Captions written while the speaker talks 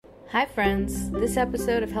Hi friends, this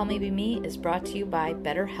episode of Help Me Be Me is brought to you by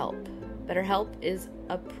BetterHelp. BetterHelp is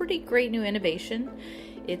a pretty great new innovation.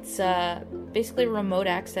 It's basically remote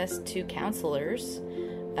access to counselors,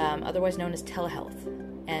 otherwise known as telehealth.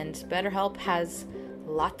 And BetterHelp has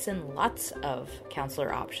lots and lots of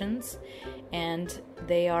counselor options, and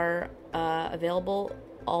they are available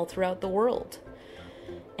all throughout the world.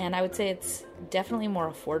 And I would say it's definitely more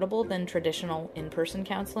affordable than traditional in-person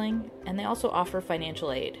counseling, and they also offer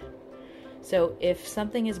financial aid. So if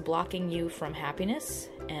something is blocking you from happiness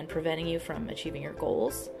and preventing you from achieving your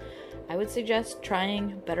goals, I would suggest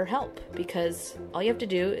trying BetterHelp, because all you have to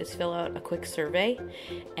do is fill out a quick survey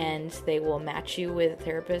and they will match you with a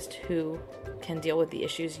therapist who can deal with the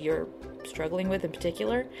issues you're struggling with in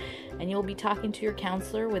particular, and you'll be talking to your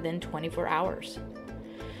counselor within 24 hours.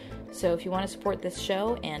 So if you want to support this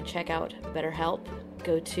show and check out BetterHelp,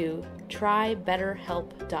 go to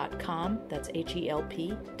trybetterhelp.com, that's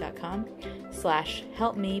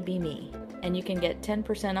HELP.com/helpmebeme, and you can get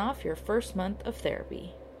 10% off your first month of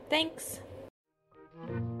therapy. Thanks!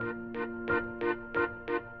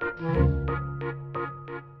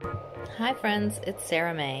 Hi friends, it's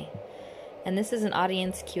Sarah May, and this is an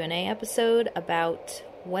audience Q&A episode about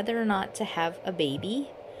whether or not to have a baby,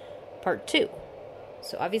 part 2.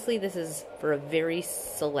 So obviously this is for a very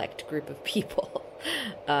select group of people,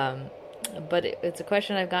 but it's a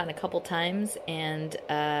question I've gotten a couple times, and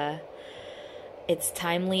it's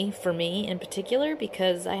timely for me in particular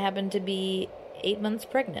because I happen to be 8 months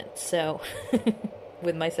pregnant, so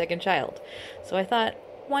with my second child. So I thought,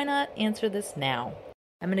 why not answer this now?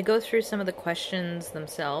 I'm going to go through some of the questions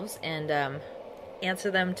themselves and answer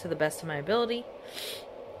them to the best of my ability.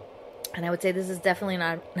 And I would say this is definitely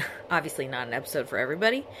not, obviously not an episode for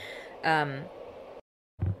everybody.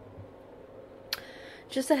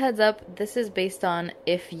 Just a heads up, this is based on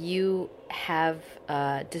if you have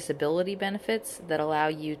disability benefits that allow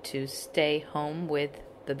you to stay home with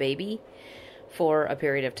the baby for a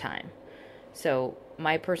period of time. So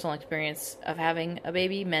my personal experience of having a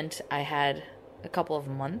baby meant I had a couple of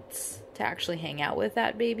months to actually hang out with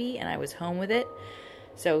that baby, and I was home with it.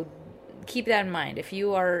 So keep that in mind. If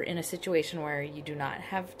you are in a situation where you do not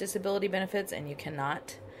have disability benefits and you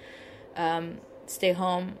cannot stay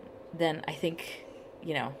home, then I think,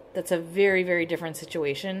 that's a very, very different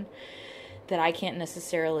situation that I can't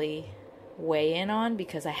necessarily weigh in on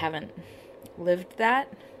because I haven't lived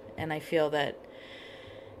that. And I feel that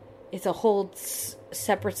it's a whole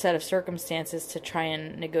separate set of circumstances to try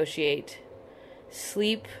and negotiate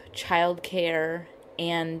sleep, childcare,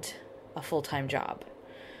 and a full-time job.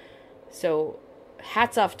 So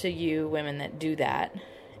hats off to you women that do that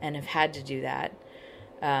and have had to do that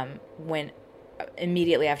when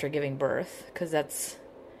immediately after giving birth, because there's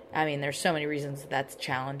so many reasons that's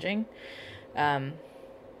challenging.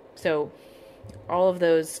 So all of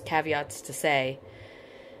those caveats to say,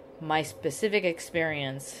 my specific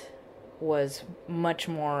experience was much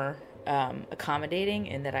more accommodating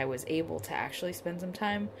in that I was able to actually spend some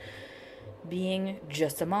time being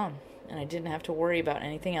just a mom, and I didn't have to worry about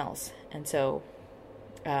anything else. And so,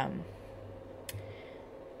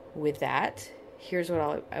 with that, here's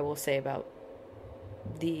what I will say about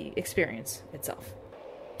the experience itself.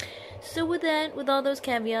 So with all those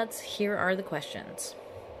caveats, here are the questions.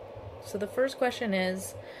 So the first question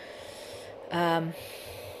is, I'm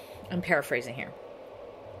paraphrasing here.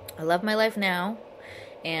 I love my life now,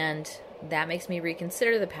 and that makes me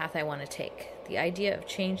reconsider the path I want to take. The idea of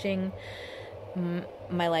changing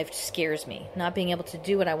my life scares me. Not being able to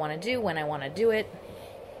do what I want to do when I want to do it.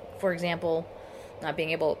 For example, not being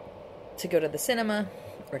able to go to the cinema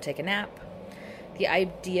or take a nap. The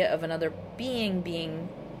idea of another being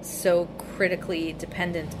so critically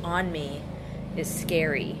dependent on me is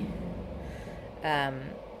scary. How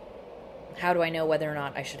do I know whether or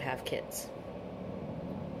not I should have kids?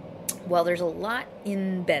 Well, there's a lot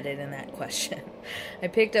embedded in that question. I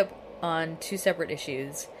picked up on 2 separate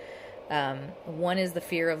issues. One is the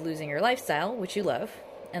fear of losing your lifestyle, which you love,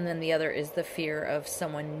 and then the other is the fear of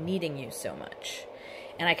someone needing you so much.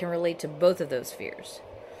 And I can relate to both of those fears.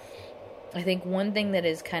 I think one thing that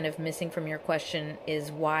is kind of missing from your question is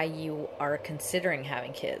why you are considering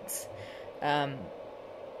having kids.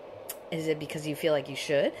 Is it because you feel like you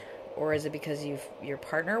should? Or is it because your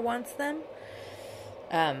partner wants them?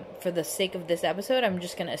 For the sake of this episode, I'm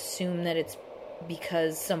just going to assume that it's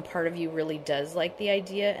because some part of you really does like the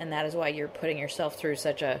idea, and that is why you're putting yourself through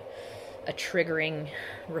such a triggering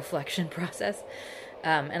reflection process.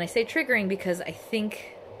 And I say triggering because I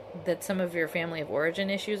think that some of your family of origin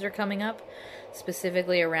issues are coming up,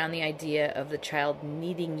 specifically around the idea of the child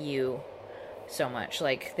needing you so much.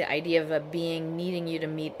 Like the idea of a being needing you to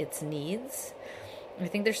meet its needs. I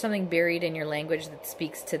think there's something buried in your language that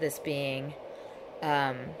speaks to this being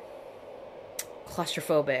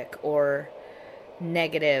claustrophobic or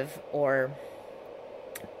negative, or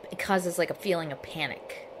it causes like a feeling of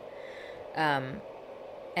panic.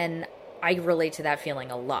 And I relate to that feeling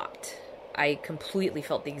a lot. I completely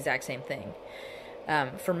felt the exact same thing.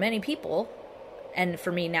 For many people, and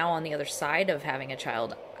for me now on the other side of having a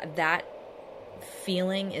child, that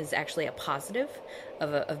feeling is actually a positive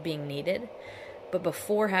of being needed. But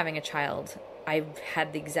before having a child, I've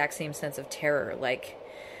had the exact same sense of terror. Like,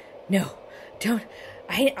 no, don't.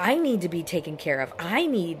 I need to be taken care of. I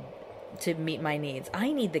need to meet my needs.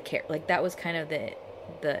 I need the care. Like, that was kind of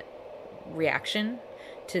the reaction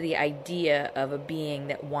to the idea of a being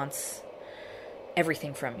that wants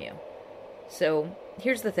everything from you. So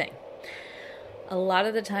here's the thing. A lot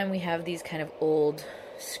of the time we have these kind of old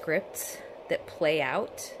scripts that play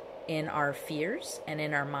out in our fears and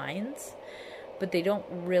in our minds, but they don't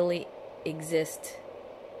really exist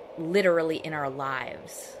literally in our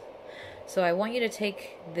lives. So I want you to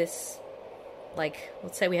take this, like,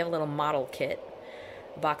 let's say we have a little model kit,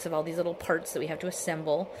 a box of all these little parts that we have to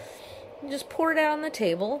assemble, and just pour it out on the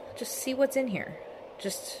table. Just see what's in here.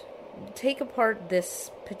 Just take apart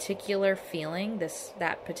this particular feeling,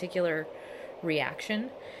 that particular reaction,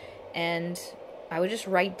 and I would just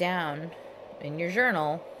write down in your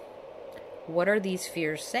journal, what are these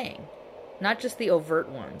fears saying? Not just the overt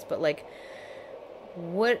ones, but like,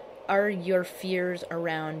 what are your fears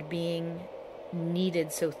around being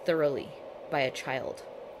needed so thoroughly by a child?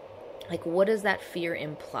 Like, what does that fear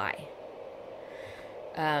imply?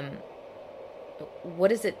 What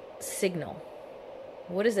does it signal?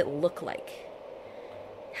 What does it look like?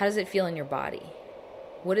 How does it feel in your body?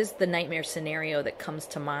 What is the nightmare scenario that comes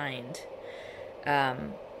to mind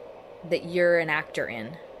that you're an actor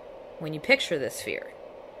in when you picture this fear?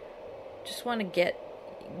 Just want to get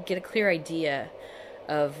a clear idea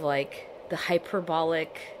of like the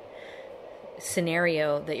hyperbolic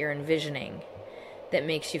scenario that you're envisioning that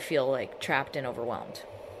makes you feel like trapped and overwhelmed.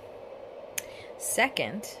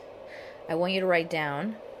 Second, I want you to write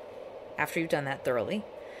down, after you've done that thoroughly,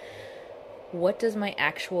 what does my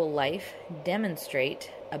actual life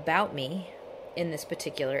demonstrate about me in this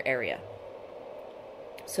particular area?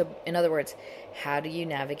 So, in other words, how do you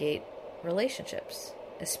navigate relationships,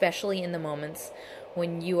 especially in the moments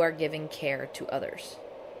when you are giving care to others?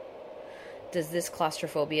 Does this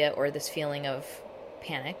claustrophobia or this feeling of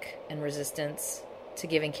panic and resistance to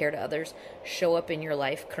giving care to others show up in your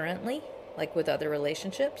life currently, like with other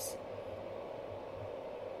relationships?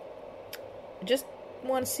 Just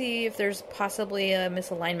want to see if there's possibly a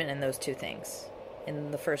misalignment in those two things,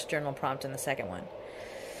 in the first journal prompt and the second one.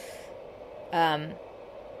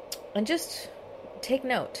 And just take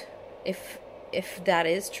note. If that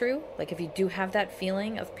is true, like if you do have that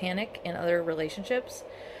feeling of panic in other relationships,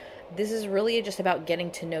 this is really just about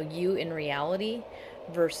getting to know you in reality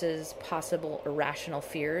versus possible irrational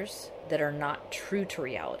fears that are not true to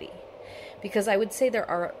reality. Because I would say there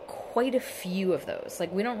are quite a few of those.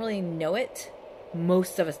 Like, we don't really know it.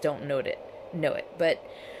 Most of us don't know it. But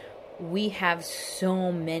we have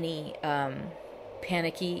so many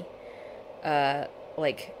panicky,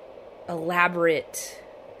 like elaborate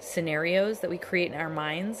scenarios that we create in our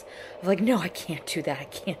minds of like, no, I can't do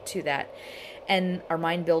that. And our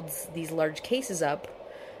mind builds these large cases up,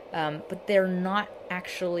 but they're not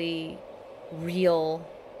actually real.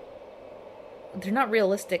 They're not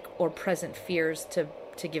realistic or present fears to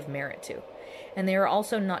give merit to. And they are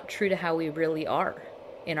also not true to how we really are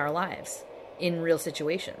in our lives, in real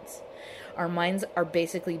situations. Our minds are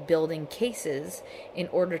basically building cases in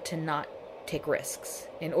order to not take risks,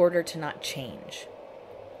 in order to not change.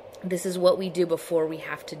 This is what we do before we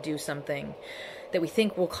have to do something that we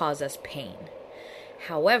think will cause us pain.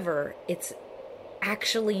 However, it's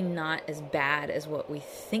actually not as bad as what we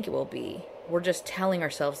think it will be. We're just telling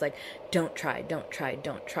ourselves, like, don't try.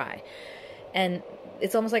 And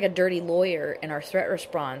it's almost like a dirty lawyer in our threat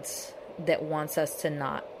response that wants us to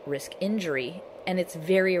not risk injury. And it's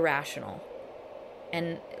very irrational.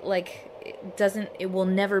 And, like, it will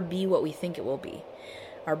never be what we think it will be.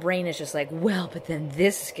 Our brain is just like, well, but then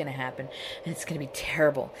this is going to happen, and it's going to be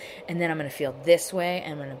terrible. And then I'm going to feel this way,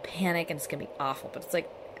 and I'm going to panic, and it's going to be awful. But it's like,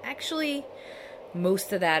 actually,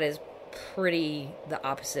 most of that is pretty the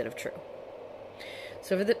opposite of true.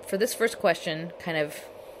 So for this first question, kind of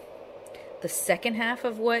the second half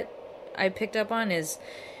of what I picked up on is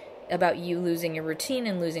about you losing your routine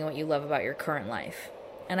and losing what you love about your current life.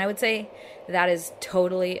 And I would say that is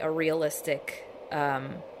totally a realistic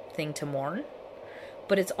thing to mourn.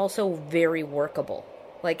 but it's also very workable.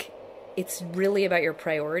 Like, it's really about your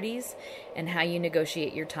priorities and how you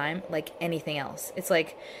negotiate your time, like anything else. It's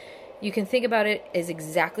like, you can think about it as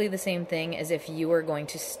exactly the same thing as if you were going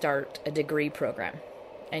to start a degree program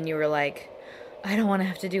and you were like, I don't want to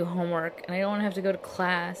have to do homework, and I don't want to have to go to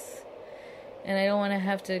class, and I don't want to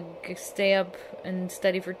have to stay up and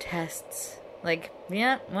study for tests. Like,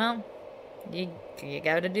 yeah, well, you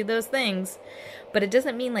got to do those things. But it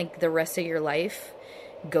doesn't mean like the rest of your life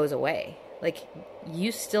goes away. Like,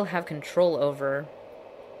 you still have control over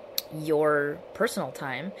your personal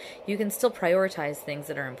time. You can still prioritize things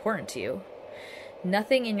that are important to you.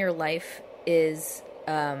 Nothing in your life is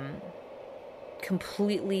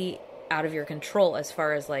completely out of your control as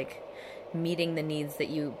far as like meeting the needs that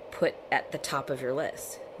you put at the top of your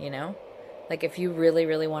list, you know? Like, if you really,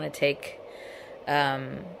 really want to take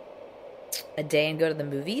a day and go to the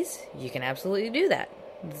movies, you can absolutely do that.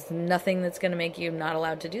 There's nothing that's going to make you not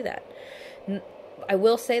allowed to do that. I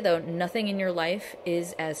will say, though, nothing in your life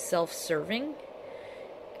is as self-serving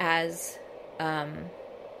as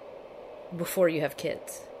before you have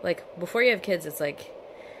kids. Like, before you have kids, it's like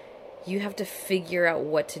you have to figure out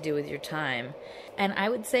what to do with your time. And I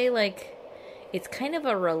would say, like, it's kind of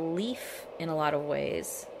a relief in a lot of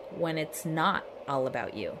ways when it's not all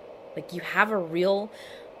about you. Like, you have a real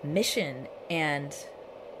mission and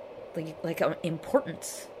like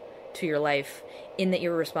importance to your life in that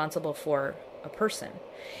you're responsible for a person.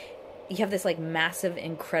 You have this like massive,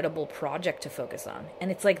 incredible project to focus on, and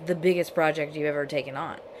it's like the biggest project you've ever taken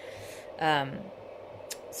on.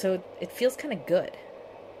 So it feels kind of good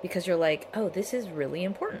because you're like, oh, this is really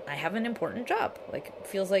important. I have an important job. Like, it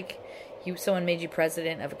feels like someone made you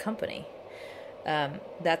president of a company.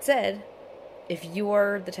 That said, if you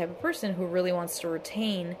are the type of person who really wants to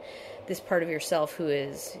retain this part of yourself who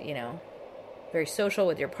is, you know, very social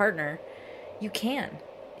with your partner, you can.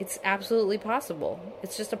 It's absolutely possible.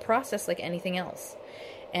 It's just a process like anything else.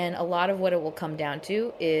 And a lot of what it will come down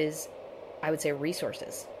to is, I would say,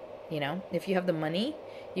 resources. You know, if you have the money,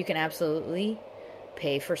 you can absolutely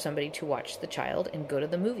pay for somebody to watch the child and go to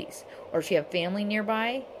the movies. Or if you have family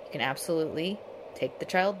nearby, you can absolutely take the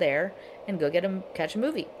child there and go catch a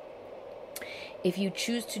movie. If you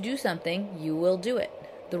choose to do something, you will do it.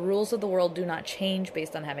 The rules of the world do not change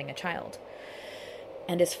based on having a child.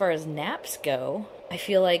 And as far as naps go, I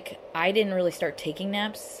feel like I didn't really start taking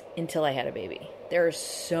naps until I had a baby. There is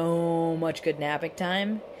so much good napping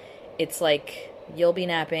time. It's like you'll be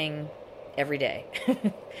napping every day.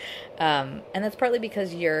 And that's partly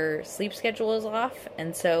because your sleep schedule is off.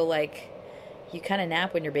 And so, like, you kind of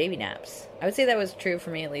nap when your baby naps. I would say that was true for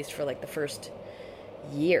me, at least for, like, the first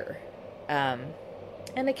year.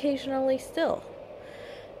 And occasionally still.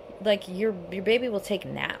 Like, your baby will take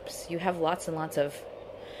naps. You have lots and lots of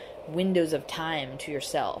windows of time to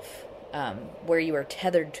yourself, where you are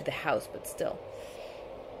tethered to the house, but still.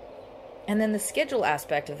 And then the schedule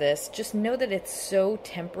aspect of this, just know that it's so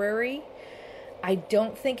temporary. I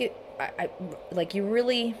don't think like, you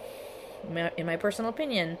really, in my personal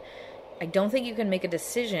opinion, I don't think you can make a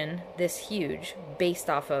decision this huge based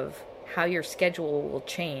off of how your schedule will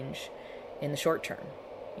change in the short term,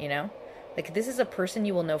 you know? Like, this is a person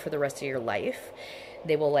you will know for the rest of your life.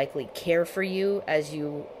 They will likely care for you as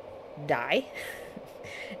you die.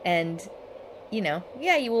 And, you know,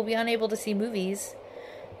 yeah, you will be unable to see movies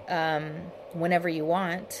whenever you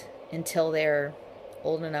want until they're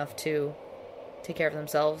old enough to take care of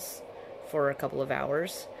themselves for a couple of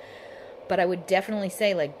hours. But I would definitely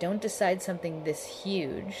say, like, don't decide something this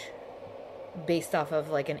huge based off of,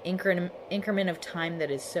 like, an increment of time that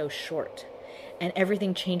is so short. And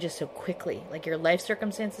everything changes so quickly. Like, your life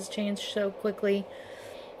circumstances change so quickly.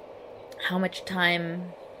 How much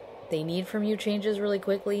time they need from you changes really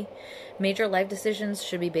quickly. Major life decisions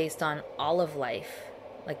should be based on all of life.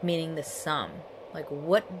 Like, meaning the sum. Like,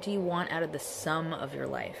 what do you want out of the sum of your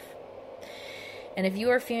life? And if you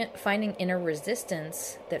are finding inner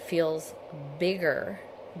resistance that feels bigger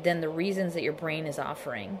than the reasons that your brain is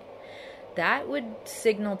offering, that would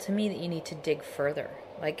signal to me that you need to dig further.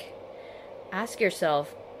 Like, ask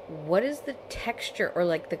yourself, what is the texture or,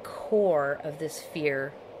 like, the core of this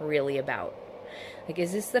fear really about? Like,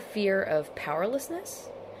 is this the fear of powerlessness?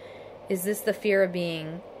 Is this the fear of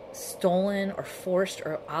being stolen or forced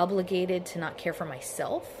or obligated to not care for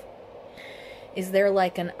myself? Is there,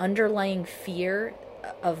 like, an underlying fear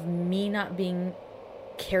of me not being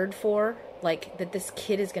cared for? Like, that this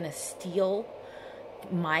kid is going to steal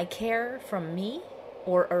my care from me?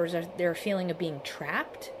 Or is there a feeling of being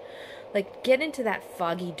trapped? Like, get into that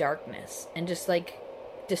foggy darkness and just, like,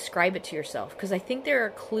 describe it to yourself, because I think there are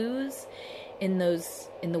clues in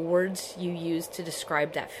the words you use to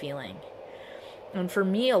describe that feeling. And for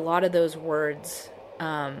me, a lot of those words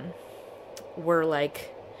were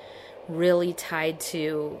like really tied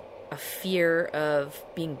to a fear of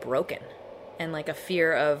being broken, and like a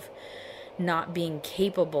fear of not being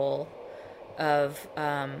capable of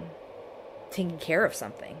taking care of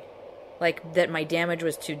something. Like that my damage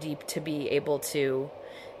was too deep to be able to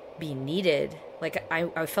be needed. Like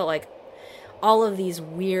I felt like all of these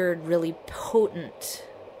weird, really potent,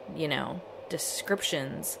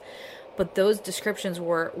 descriptions. But those descriptions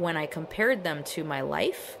were, when I compared them to my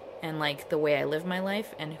life and like the way I live my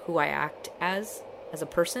life and who I act as a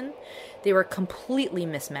person, they were completely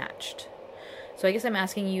mismatched. So I guess I'm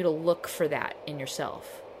asking you to look for that in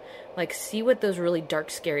yourself. Like, see what those really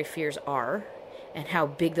dark, scary fears are and how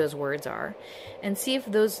big those words are, and see if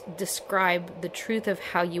those describe the truth of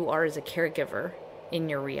how you are as a caregiver in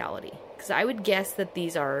your reality. Because I would guess that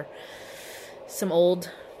these are some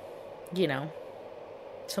old,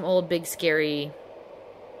 big, scary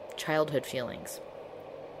childhood feelings.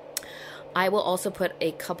 I will also put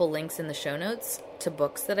a couple links in the show notes to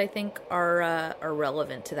books that I think are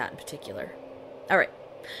relevant to that in particular. All right.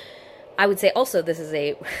 I would say also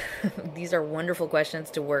these are wonderful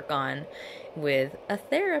questions to work on with a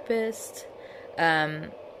therapist. Okay.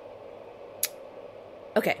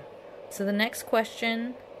 So the next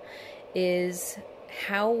question is,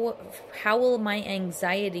 how will my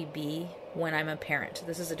anxiety be when I'm a parent?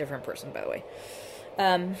 This is a different person, by the way.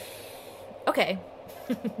 Okay.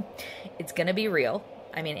 It's going to be real.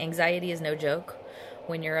 I mean, anxiety is no joke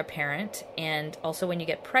when you're a parent. And also when you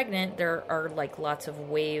get pregnant, there are like lots of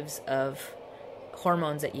waves of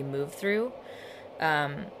hormones that you move through.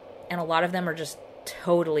 And a lot of them are just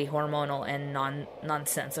totally hormonal and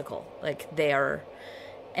nonsensical. Like they are,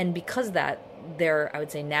 and because that, they're, I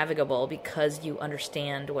would say, navigable because you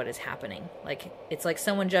understand what is happening. Like, it's like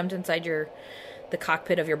someone jumped inside the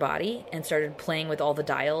cockpit of your body and started playing with all the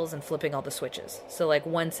dials and flipping all the switches. So like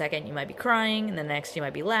 1 second you might be crying and the next you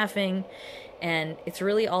might be laughing. And it's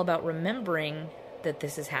really all about remembering that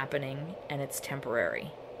this is happening and it's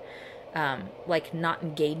temporary. Like not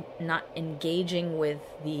engaging with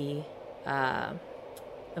the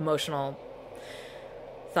emotional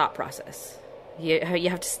thought process. You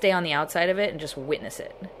have to stay on the outside of it and just witness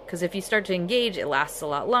it. Because if you start to engage, it lasts a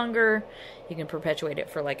lot longer. You can perpetuate it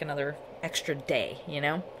for like another extra day,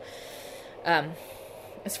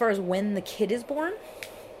 As far as when the kid is born,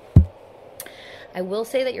 I will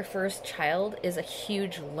say that your first child is a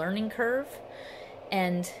huge learning curve.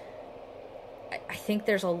 And I think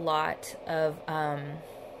there's a lot of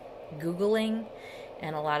Googling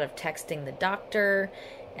and a lot of texting the doctor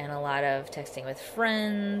and a lot of texting with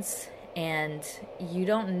friends. And you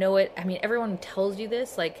don't know it. I mean, everyone tells you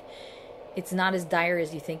this, like, it's not as dire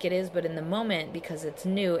as you think it is, but in the moment, because it's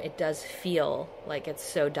new, it does feel like it's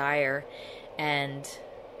so dire and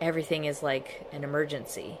everything is like an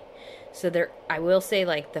emergency. So I will say,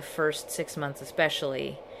 like, the first 6 months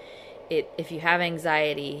especially, if you have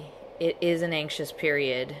anxiety, it is an anxious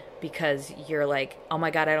period because you're like, oh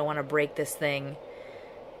my God, I don't want to break this thing.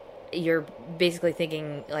 You're basically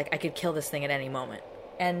thinking, like, I could kill this thing at any moment.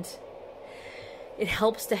 And it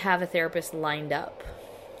helps to have a therapist lined up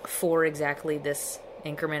for exactly this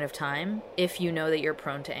increment of time if you know that you're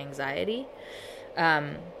prone to anxiety.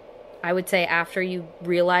 I would say after you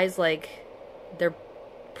realize, like, they're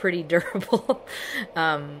pretty durable,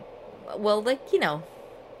 well, like,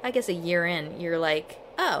 I guess a year in, you're like,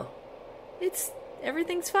 oh,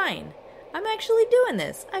 everything's fine. I'm actually doing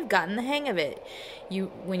this. I've gotten the hang of it.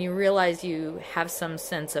 When you realize you have some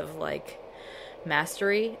sense of, like,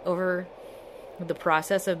 mastery over the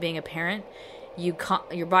process of being a parent,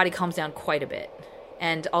 your body calms down quite a bit.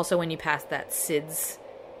 And also when you pass that SIDS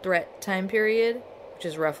threat time period, which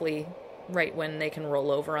is roughly right when they can roll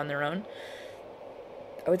over on their own,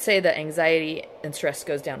 I would say that anxiety and stress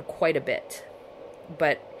goes down quite a bit.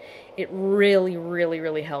 But it really, really,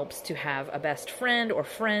 really helps to have a best friend or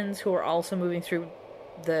friends who are also moving through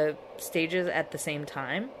the stages at the same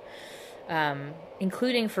time,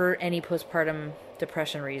 including for any postpartum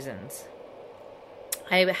depression reasons.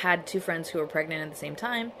 I had 2 friends who were pregnant at the same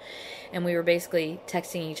time, and we were basically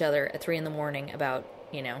texting each other at 3 a.m. about,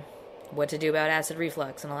 what to do about acid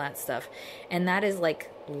reflux and all that stuff. And that is,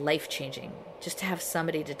 like, life-changing, just to have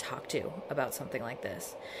somebody to talk to about something like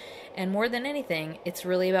this. And more than anything, it's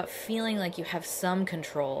really about feeling like you have some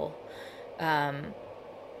control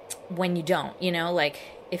when you don't, like,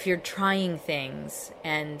 if you're trying things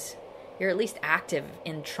and you're at least active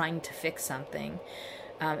in trying to fix something,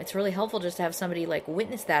 it's really helpful just to have somebody like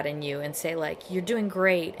witness that in you and say like, you're doing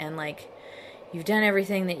great, and like you've done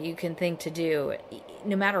everything that you can think to do,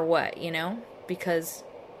 no matter what, because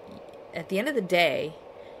at the end of the day,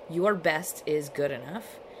 your best is good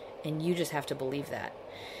enough, and you just have to believe that.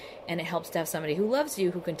 And it helps to have somebody who loves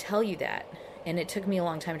you who can tell you that. And it took me a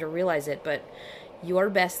long time to realize it, but your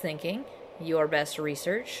best thinking, your best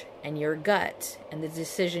research, and your gut, and the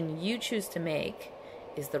decision you choose to make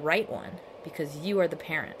is the right one, because you are the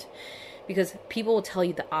parent. Because people will tell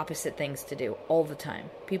you the opposite things to do all the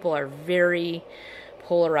time. People are very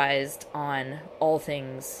polarized on all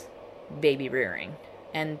things baby rearing.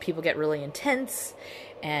 And people get really intense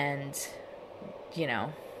and,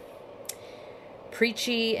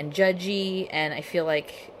 preachy and judgy. And I feel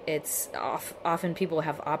like it's often people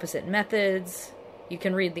have opposite methods. You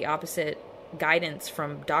can read the opposite guidance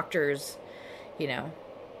from doctors,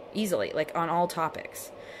 easily, like on all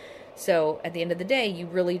topics. So at the end of the day, you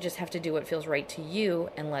really just have to do what feels right to you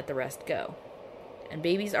and let the rest go. And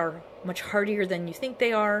babies are much hardier than you think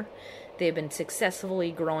they are. They've been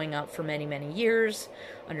successfully growing up for many, many years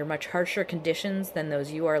under much harsher conditions than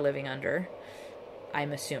those you are living under,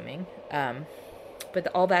 I'm assuming. But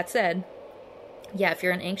all that said, yeah, if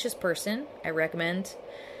you're an anxious person, I recommend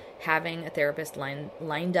having a therapist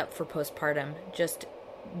lined up for postpartum, just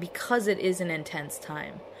because it is an intense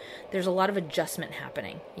time. There's a lot of adjustment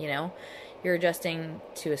happening, You're adjusting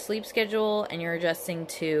to a sleep schedule, and you're adjusting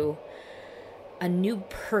to a new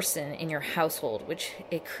person in your household, which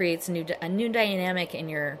it creates a new dynamic in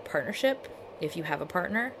your partnership if you have a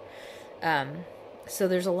partner. So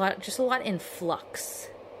there's a lot in flux,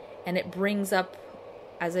 and it brings up,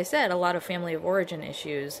 as I said, a lot of family of origin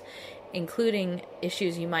issues, including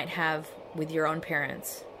issues you might have with your own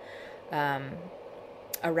parents,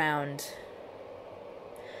 around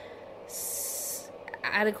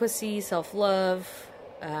adequacy, self-love,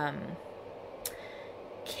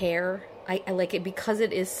 care. I like it because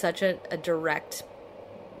it is such a direct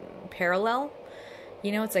parallel.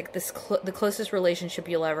 It's like the closest relationship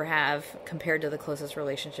you'll ever have compared to the closest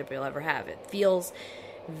relationship you'll ever have. It feels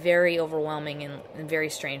very overwhelming in very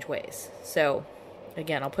strange ways. So,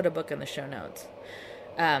 again, I'll put a book in the show notes.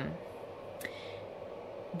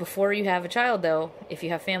 Before you have a child, though, if you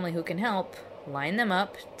have family who can help, line them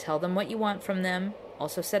up, tell them what you want from them,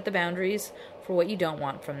 also set the boundaries for what you don't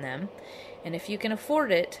want from them. And if you can afford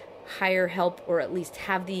it, hire help, or at least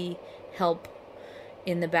have the help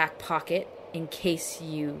in the back pocket in case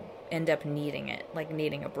you end up needing it, like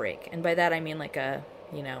needing a break. And by that I mean like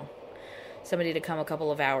somebody to come a couple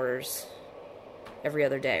of hours every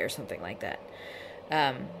other day or something like that.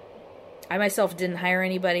 I myself didn't hire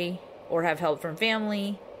anybody or have help from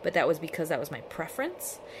family, but that was because that was my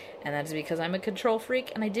preference, and that is because I'm a control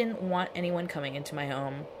freak, and I didn't want anyone coming into my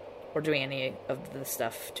home or doing any of the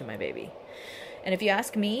stuff to my baby. And if you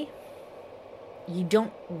ask me, you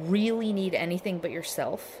don't really need anything but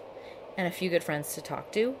yourself and a few good friends to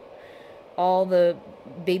talk to. All the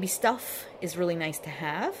baby stuff is really nice to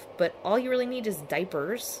have, but all you really need is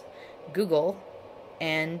diapers, Google,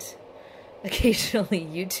 and occasionally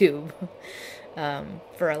YouTube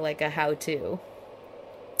for like a how-to.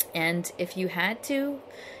 And if you had to,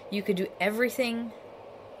 you could do everything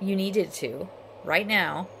you needed to right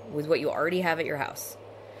now with what you already have at your house.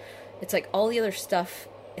 It's like all the other stuff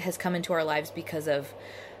has come into our lives because of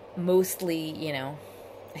mostly,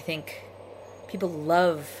 I think people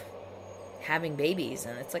love having babies,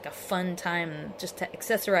 and it's like a fun time just to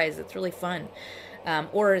accessorize. It's really fun.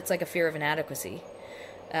 Or it's like a fear of inadequacy.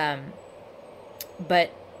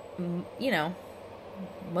 But,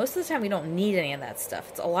 most of the time we don't need any of that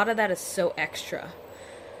stuff. A lot of that is so extra.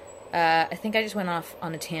 I think I just went off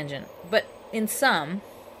on a tangent. But in sum,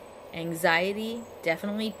 anxiety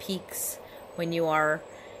definitely peaks when you are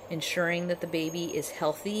ensuring that the baby is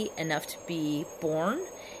healthy enough to be born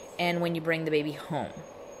and when you bring the baby home.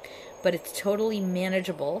 But it's totally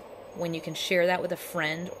manageable when you can share that with a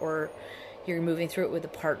friend or you're moving through it with a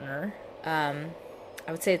partner. I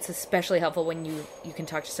would say it's especially helpful when you can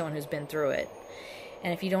talk to someone who's been through it.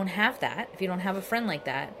 And if you don't have that, if you don't have a friend like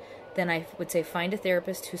that, then I would say find a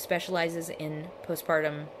therapist who specializes in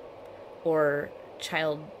postpartum or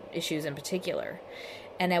child issues in particular.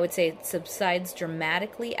 And I would say it subsides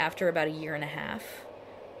dramatically after about a year and a half,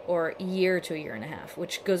 or a year to a year and a half,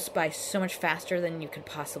 which goes by so much faster than you could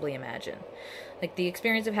possibly imagine. Like, the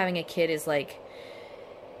experience of having a kid is like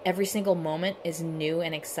every single moment is new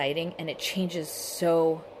and exciting, and it changes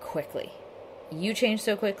so quickly. You change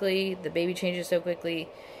so quickly, the baby changes so quickly,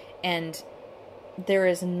 and there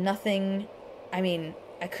is nothing,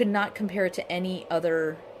 I could not compare it to any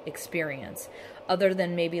other experience, other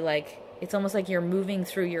than maybe like It's almost like you're moving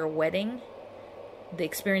through your wedding, the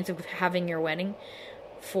experience of having your wedding,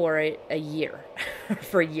 for a year,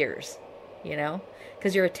 for years, you know?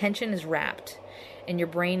 Because your attention is wrapped and your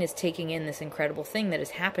brain is taking in this incredible thing that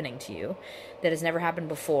is happening to you, that has never happened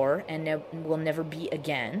before and will never be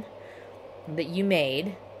again, that you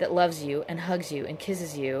made, that loves you and hugs you and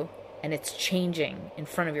kisses you, and it's changing in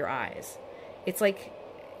front of your eyes. It's like,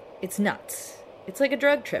 it's nuts. It's like a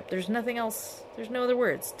drug trip. There's nothing else, there's no other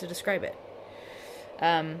words to describe it.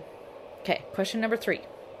 Okay, question number 3.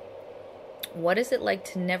 What is it like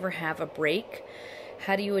to never have a break?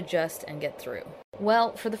 How do you adjust and get through?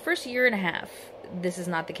 Well, for the first year and a half, this is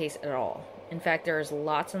not the case at all. In fact, there's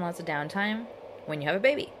lots and lots of downtime when you have a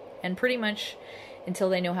baby. And pretty much until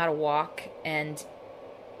they know how to walk, and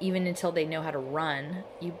even until they know how to run,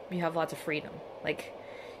 you have lots of freedom. Like,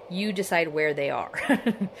 you decide where they are.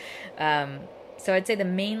 So I'd say the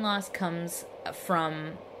main loss comes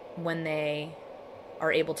from when they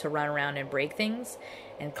are able to run around and break things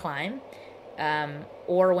and climb,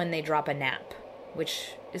 or when they drop a nap,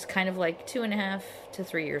 which is kind of like 2.5 to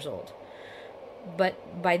 3 years old.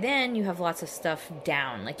 But by then you have lots of stuff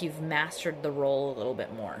down, like you've mastered the role a little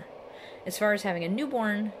bit more. As far as having a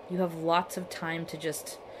newborn, you have lots of time to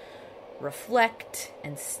just reflect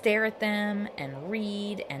and stare at them and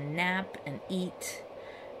read and nap and eat,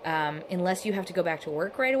 unless you have to go back to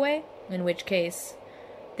work right away, in which case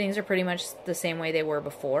things are pretty much the same way they were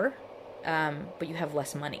before, but you have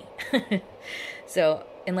less money. So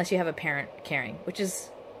unless you have a parent caring, which is,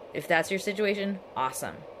 if that's your situation,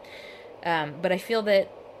 awesome. But I feel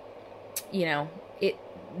that, you know,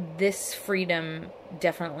 this freedom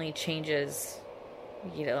definitely changes,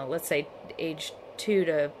 you know, let's say age 2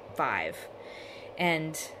 to 5.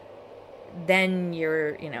 And then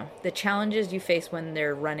you're, you know, the challenges you face when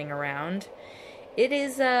they're running around,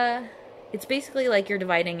 it's basically like you're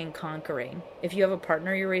dividing and conquering. If you have a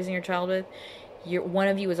partner you're raising your child with, one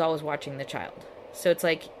of you is always watching the child. So it's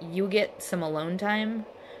like you get some alone time,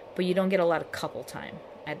 but you don't get a lot of couple time.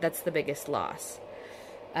 That's the biggest loss.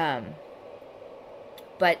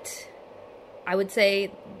 But I would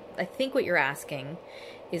say, I think what you're asking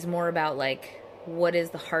is more about like, what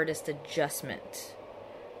is the hardest adjustment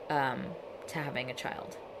to having a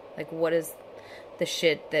child? Like, what is the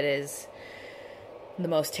shit that is the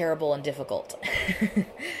most terrible and difficult?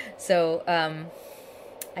 So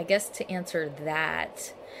I guess to answer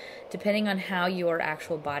that, depending on how your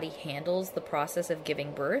actual body handles the process of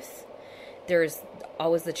giving birth, there's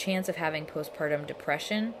always the chance of having postpartum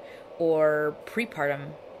depression or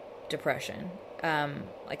prepartum depression.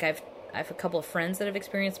 Like I have a couple of friends that have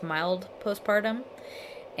experienced mild postpartum,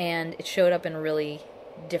 and it showed up in really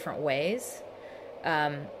different ways.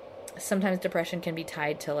 Sometimes depression can be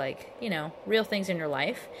tied to, like, you know, real things in your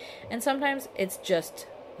life, and sometimes it's just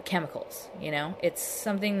chemicals, you know. It's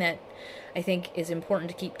something that I think is important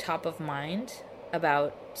to keep top of mind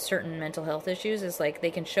about certain mental health issues, is like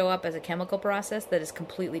they can show up as a chemical process that is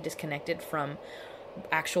completely disconnected from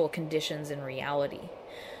actual conditions in reality.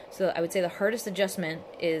 So I would say the hardest adjustment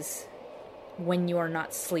is when you are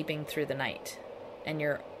not sleeping through the night and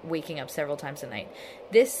you're waking up several times a night.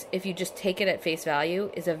 This, if you just take it at face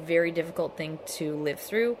value, is a very difficult thing to live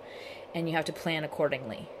through, and you have to plan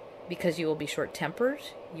accordingly, because you will be short-tempered,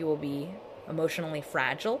 you will be emotionally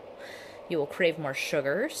fragile, you will crave more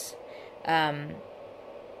sugars,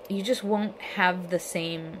 you just won't have the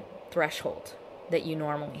same threshold that you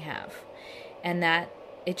normally have, and that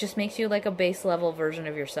it just makes you like a base level version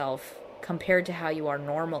of yourself compared to how you are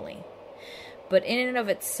normally. But in and of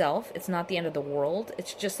itself, it's not the end of the world.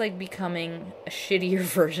 It's just like becoming a shittier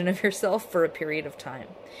version of yourself for a period of time.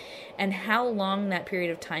 And how long that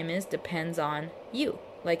period of time is depends on you.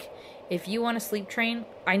 Like, if you want to sleep train,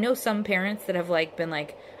 I know some parents that have like been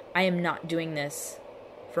like, I am not doing this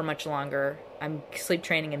for much longer. I'm sleep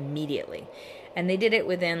training immediately. And they did it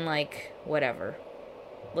within like, whatever,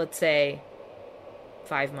 let's say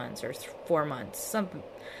 5 months or 4 months.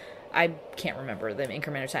 I can't remember the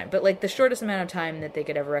increment of time, but like the shortest amount of time that they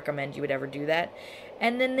could ever recommend you would ever do that.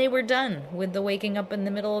 And then they were done with the waking up in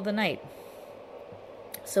the middle of the night.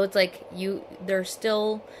 So it's like they're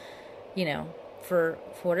still, you know, for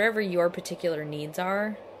whatever your particular needs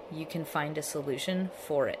are, you can find a solution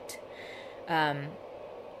for it.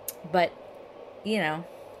 But, you know,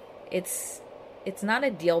 it's not a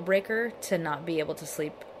deal breaker to not be able to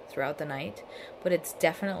sleep throughout the night, but it's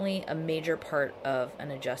definitely a major part of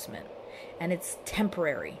an adjustment, and it's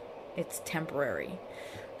temporary.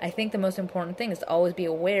 I think the most important thing is to always be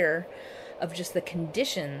aware of just the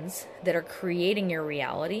conditions that are creating your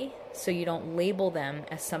reality, so you don't label them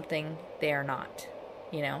as something they are not.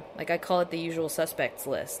 Like I call it the usual suspects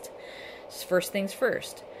list. Just first things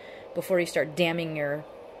first, before you start damning your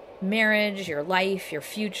marriage, your life, your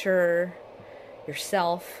future,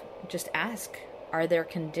 yourself, just ask, are there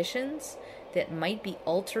conditions that might be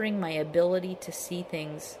altering my ability to see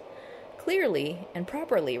things clearly and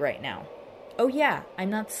properly right now? Oh yeah, I'm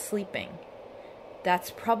not sleeping.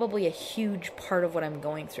 That's probably a huge part of what I'm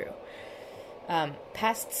going through.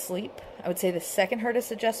 Past sleep, I would say the second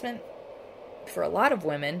hardest adjustment for a lot of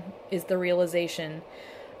women is the realization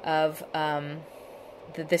of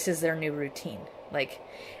that this is their new routine.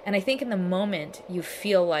 And I think in the moment you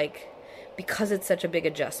feel like, because it's such a big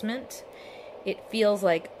adjustment, it feels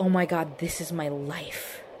like, oh my God, this is my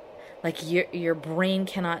life. Like your brain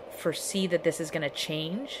cannot foresee that this is going to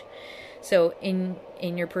change. So in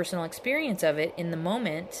your personal experience of it, in the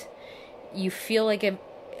moment, you feel like it,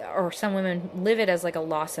 or some women live it as like a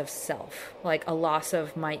loss of self, like a loss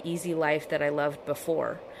of my easy life that I loved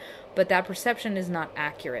before. But that perception is not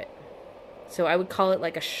accurate. So I would call it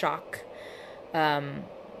like a shock.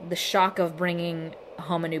 The shock of bringing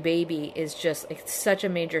home a new baby is just like such a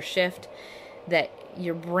major shift that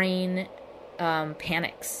your brain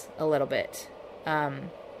panics a little bit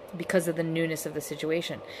because of the newness of the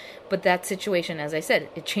situation. But that situation, as I said,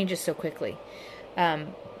 it changes so quickly.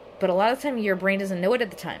 But a lot of the time your brain doesn't know it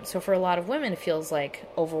at the time. So for a lot of women, it feels like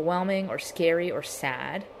overwhelming or scary or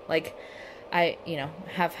sad. Like I,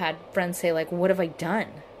 have had friends say like, what have I done?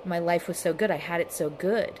 My life was so good. I had it so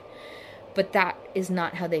good. But that is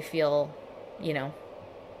not how they feel,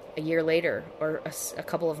 a year later or a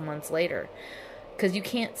couple of months later. Because you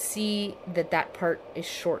can't see that part is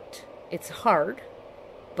short. It's hard,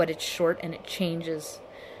 but it's short and it changes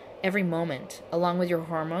every moment along with your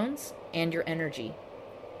hormones and your energy.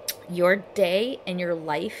 Your day and your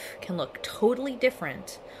life can look totally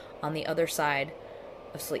different on the other side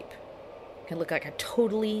of sleep. It can look like a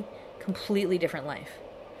totally, completely different life.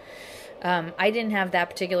 I didn't have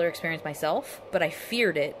that particular experience myself, but I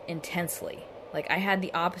feared it intensely. Like I had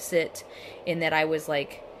the opposite in that I was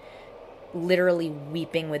like literally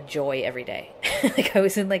weeping with joy every day. Like I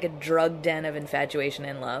was in like a drug den of infatuation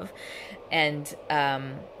and love. And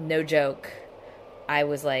no joke, I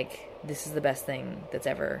was like, this is the best thing that's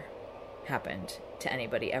ever happened to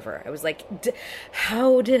anybody ever. I was like,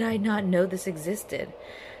 how did I not know this existed?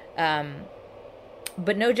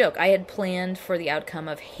 But no joke, I had planned for the outcome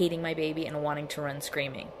of hating my baby and wanting to run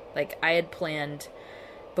screaming. Like I had planned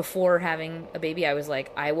before having a baby. I was like,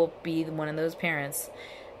 I will be one of those parents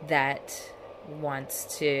that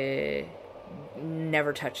wants to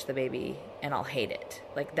never touch the baby and I'll hate it.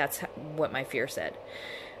 Like that's what my fear said.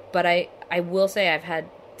 But I will say I've had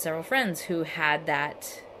several friends who had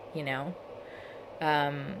that,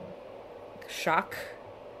 shock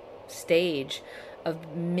stage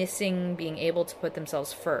of missing being able to put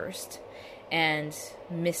themselves first and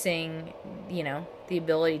missing, the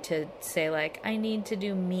ability to say like, I need to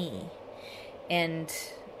do me and,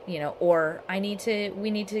 or we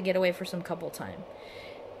need to get away for some couple time.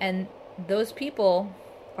 And those people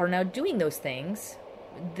are now doing those things.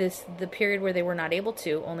 The period where they were not able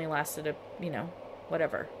to only lasted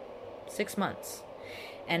 6 months.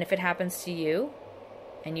 And if it happens to you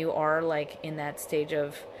and you are like in that stage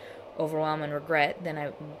of overwhelm and regret,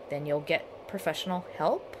 then you'll get professional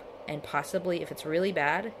help and possibly, if it's really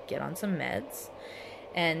bad, get on some meds.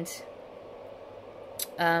 And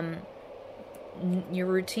your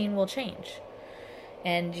routine will change.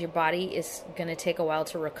 And your body is going to take a while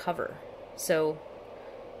to recover. So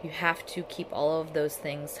you have to keep all of those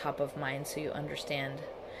things top of mind so you understand.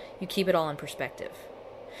 You keep it all in perspective.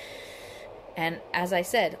 And as I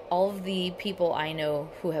said, all of the people I know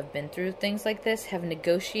who have been through things like this have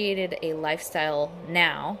negotiated a lifestyle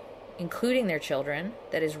now, including their children,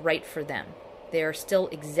 that is right for them. They are still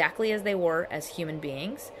exactly as they were as human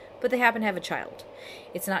beings, but they happen to have a child.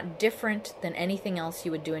 It's not different than anything else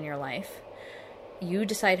you would do in your life. You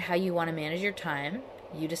decide how you want to manage your time,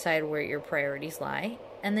 you decide where your priorities lie,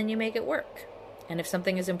 and then you make it work. And if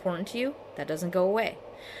something is important to you, that doesn't go away.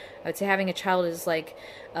 I would say having a child is like,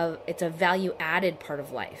 it's a value-added part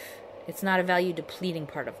of life. It's not a value-depleting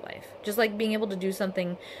part of life. Just like being able to do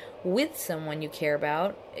something with someone you care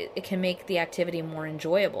about, it can make the activity more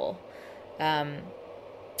enjoyable. And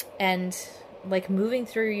like moving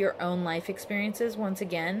through your own life experiences, once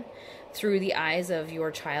again, through the eyes of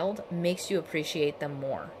your child, makes you appreciate them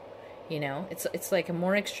more. It's like a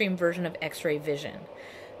more extreme version of X-ray vision.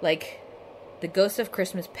 Like the ghost of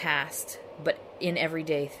Christmas past, but in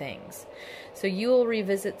everyday things. So you will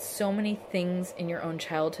revisit so many things in your own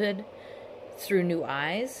childhood through new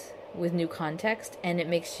eyes, with new context, and it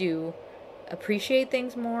makes you appreciate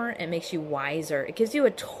things more. It makes you wiser. It gives you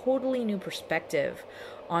a totally new perspective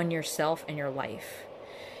on yourself and your life.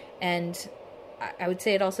 And I would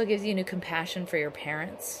say it also gives you new compassion for your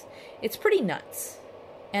parents. It's pretty nuts.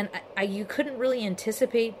 And you couldn't really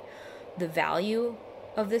anticipate the value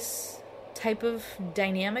of this type of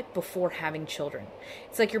dynamic before having children.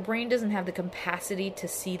 It's like your brain doesn't have the capacity to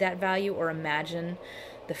see that value or imagine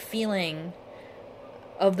the feeling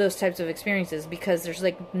of those types of experiences because there's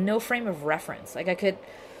like no frame of reference. Like I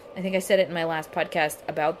think I said it in my last podcast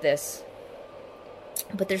about this,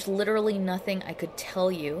 but there's literally nothing I could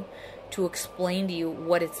tell you to explain to you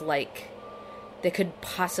what it's like that could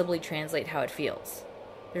possibly translate how it feels.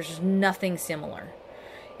 There's nothing similar.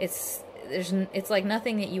 It's like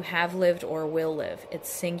nothing that you have lived or will live. It's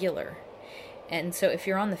singular. And so if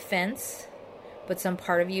you're on the fence, but some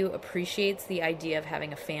part of you appreciates the idea of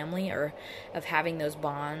having a family or of having those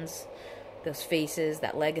bonds, those faces,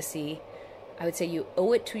 that legacy, I would say you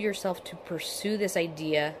owe it to yourself to pursue this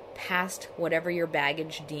idea past whatever your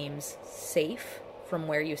baggage deems safe from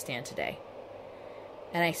where you stand today.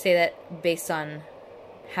 And I say that based on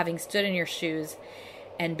having stood in your shoes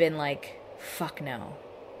and been like, fuck no.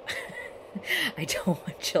 I don't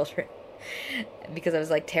want children. Because I was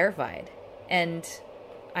like terrified. And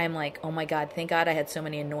I'm like, oh my God, thank God I had so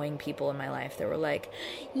many annoying people in my life that were like,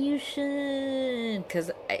 you should.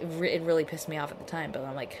 Because it really pissed me off at the time. But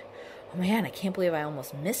I'm like, oh man, I can't believe I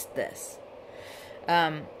almost missed this.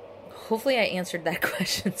 Hopefully I answered that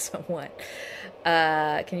question somewhat.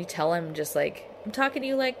 Can you tell I'm just like, I'm talking to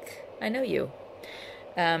you like I know you.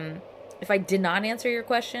 If I did not answer your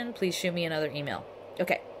question, please shoot me another email.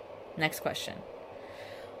 Okay, next question.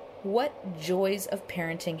 What joys of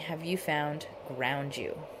parenting have you found ground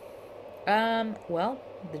you? Well,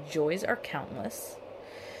 the joys are countless.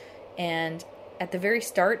 And at the very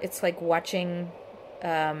start, it's like watching,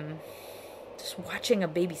 just watching a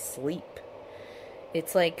baby sleep.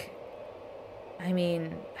 It's like, I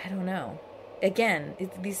mean, I don't know. Again,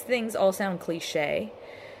 these things all sound cliche,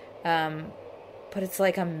 but it's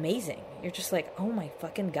like amazing. You're just like, oh my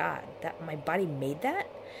fucking God, that my body made that?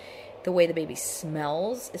 The way the baby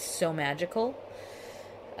smells is so magical.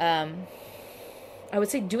 I would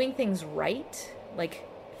say doing things right, like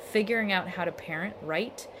figuring out how to parent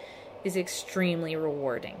right, is extremely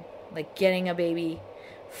rewarding. Like getting a baby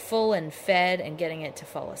full and fed and getting it to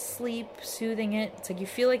fall asleep, soothing it. It's like you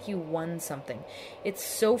feel like you won something. It's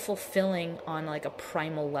so fulfilling on like a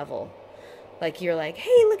primal level. Like you're like,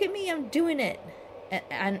 hey, look at me, I'm doing it.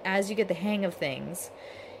 And as you get the hang of things,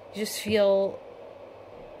 you just feel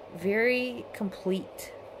very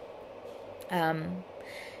complete.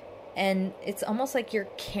 And it's almost like you're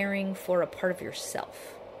caring for a part of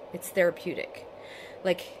yourself. It's therapeutic.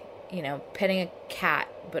 Like, you know, petting a cat,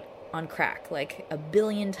 but on crack, like 1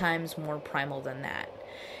 billion times more primal than that.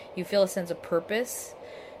 You feel a sense of purpose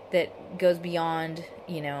that goes beyond,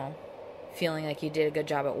 you know, feeling like you did a good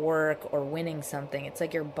job at work or winning something. It's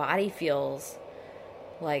like your body feels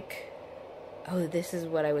like, oh, this is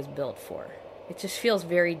what I was built for. It just feels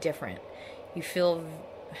very different. You feel,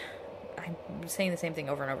 I'm saying the same thing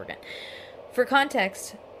over and over again. For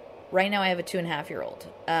context, right now I have a 2.5-year-old.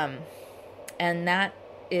 And that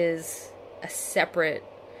is a separate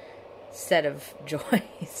set of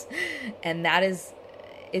joys. And that is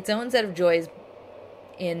its own set of joys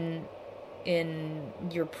in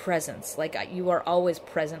your presence. Like you are always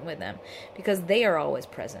present with them because they are always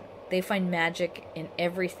present. They find magic in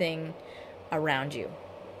everything around you.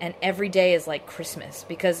 And every day is like Christmas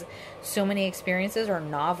because so many experiences are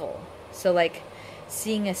novel. So like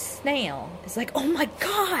seeing a snail is like, oh my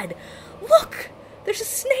God, look, there's a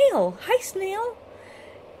snail. Hi, snail.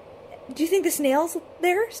 Do you think the snail's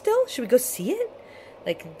there still? Should we go see it?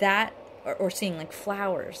 Like that, or seeing like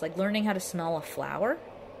flowers, like learning how to smell a flower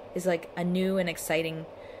is like a new and exciting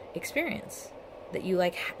experience that you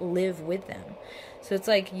like live with them. So it's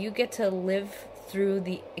like you get to live through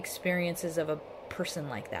the experiences of a person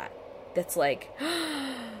like that. That's like,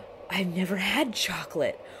 oh, I've never had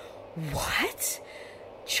chocolate. What?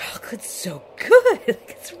 Chocolate's so good.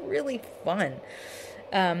 Like, it's really fun.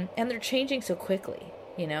 And they're changing so quickly,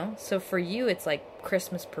 you know? So for you, it's like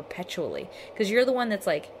Christmas perpetually because you're the one that's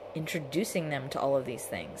like introducing them to all of these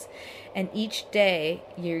things. And each day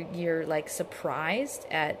you're like surprised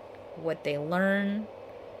at what they learn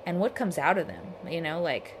and what comes out of them, you know,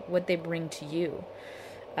 like what they bring to you.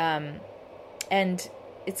 And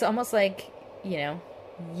it's almost like, you know,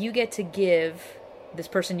 you get to give this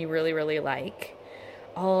person you really, really like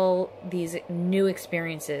all these new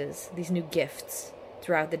experiences, these new gifts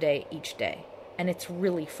throughout the day, each day. And it's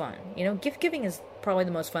really fun. You know, gift giving is probably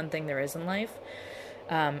the most fun thing there is in life.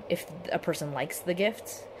 if a person likes the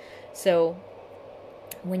gifts. So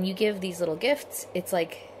when you give these little gifts, it's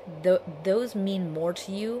like those mean more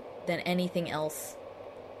to you than anything else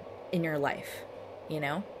in your life, you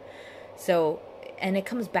know? So, and it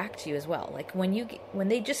comes back to you as well. Like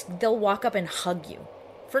they'll walk up and hug you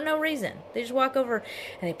for no reason. They just walk over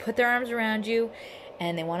and they put their arms around you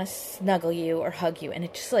and they want to snuggle you or hug you. And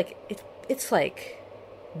it's just like, it's like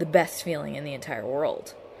the best feeling in the entire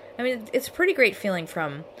world. I mean, it's a pretty great feeling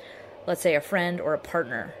from, let's say, a friend or a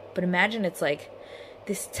partner. But imagine it's like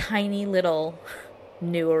this tiny little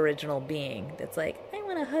new original being that's like, I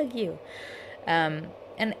want to hug you.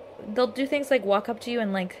 And they'll do things like walk up to you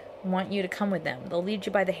and like want you to come with them. They'll lead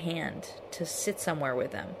you by the hand to sit somewhere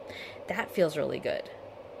with them. That feels really good,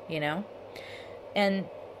 you know? And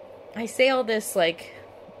I say all this like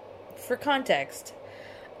for context.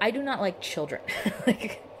 I do not like children.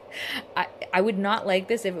 Like I would not like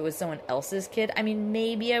this if it was someone else's kid. I mean,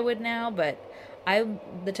 maybe I would now, but I'm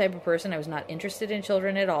the type of person, I was not interested in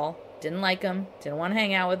children at all. Didn't like them. Didn't want to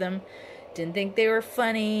hang out with them. Didn't think they were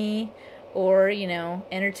funny or, you know,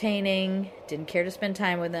 entertaining. Didn't care to spend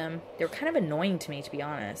time with them. They were kind of annoying to me, to be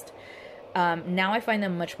honest. Now I find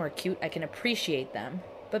them much more cute. I can appreciate them.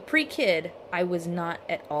 But pre-kid, I was not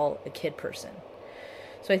at all a kid person.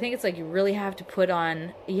 So I think it's like you really have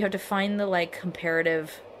to you have to find the like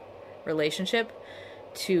comparative relationship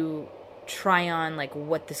to try on like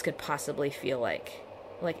what this could possibly feel like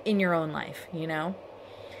in your own life, you know?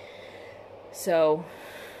 So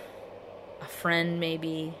a friend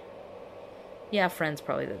maybe. Yeah, a friend's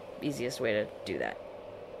probably the easiest way to do that.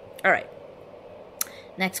 All right.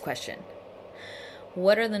 Next question.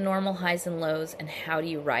 What are the normal highs and lows and how do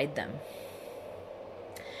you ride them?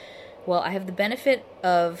 Well, I have the benefit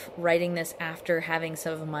of writing this after having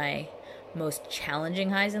some of my most challenging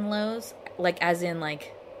highs and lows, like as in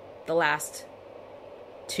like the last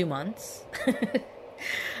 2 months.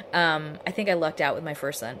 I think I lucked out with my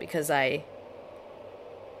first son because I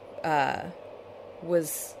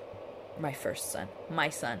was my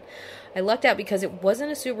son. I lucked out because it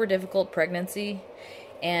wasn't a super difficult pregnancy,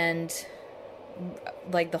 and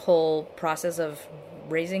like the whole process of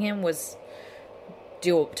raising him was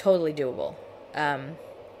totally doable.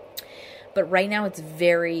 But right now it's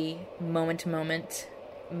very moment to moment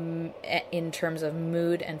in terms of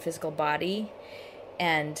mood and physical body,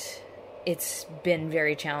 and it's been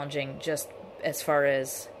very challenging just as far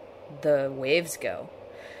as the waves go.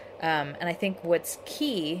 And I think what's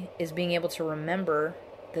key is being able to remember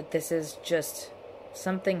that this is just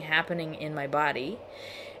something happening in my body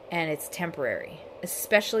and it's temporary,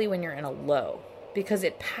 especially when you're in a low, because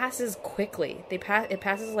it passes quickly. It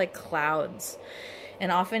passes like clouds.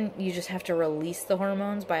 And often you just have to release the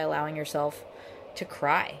hormones by allowing yourself to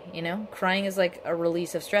cry, you know? Crying is like a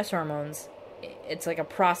release of stress hormones. It's like a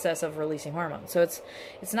process of releasing hormones. So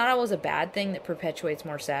it's not always a bad thing that perpetuates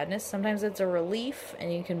more sadness. Sometimes it's a relief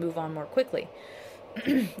and you can move on more quickly.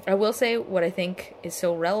 I will say what I think is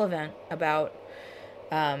so relevant about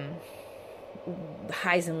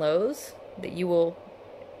highs and lows that you will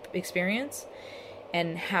experience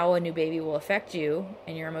and how a new baby will affect you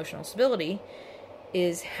and your emotional stability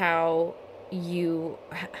is how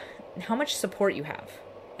much support you have.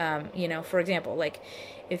 You know, for example, like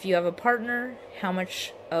if you have a partner, how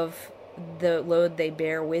much of the load they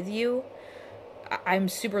bear with you. I'm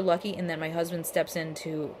super lucky in that my husband steps in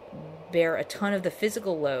to bear a ton of the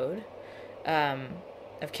physical load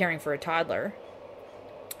of caring for a toddler.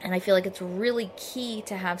 And I feel like it's really key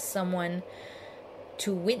to have someone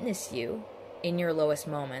to witness you in your lowest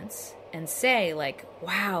moments and say like,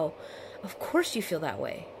 wow, of course you feel that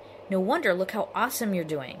way. No wonder, look how awesome you're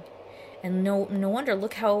doing. And no wonder,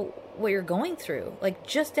 look what you're going through. Like,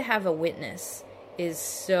 just to have a witness is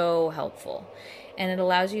so helpful. And it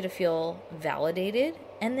allows you to feel validated,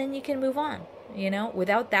 and then you can move on, you know?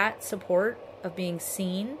 Without that support of being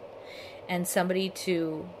seen and somebody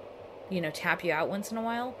to, you know, tap you out once in a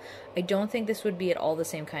while, I don't think this would be at all the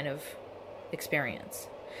same kind of experience.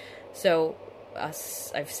 So,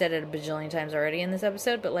 I've said it a bajillion times already in this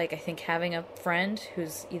episode, but like, I think having a friend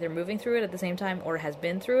who's either moving through it at the same time or has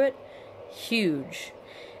been through it, huge.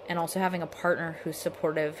 And also having a partner who's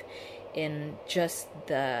supportive in just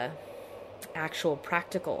the actual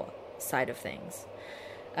practical side of things.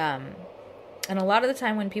 And a lot of the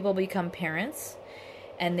time when people become parents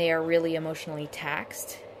and they are really emotionally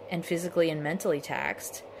taxed and physically and mentally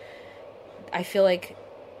taxed, I feel like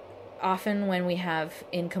often when we have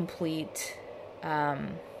incomplete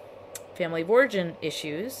family of origin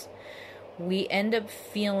issues, we end up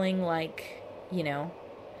feeling like, you know,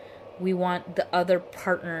 we want the other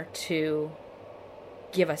partner to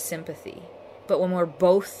give us sympathy. But when we're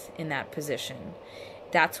both in that position,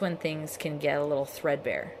 that's when things can get a little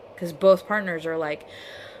threadbare, because both partners are like,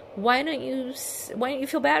 why don't you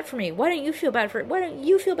feel bad for me? Why don't you feel bad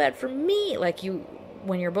for me? Like,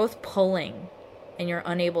 when you're both pulling and you're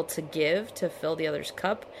unable to give to fill the other's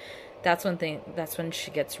cup, that's when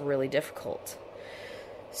shit gets really difficult.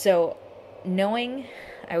 So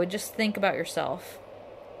I would just think about yourself,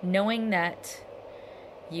 knowing that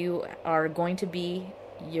you are going to be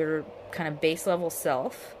your kind of base level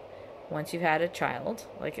self once you've had a child,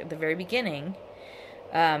 like at the very beginning.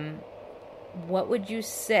 What would you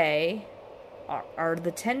say are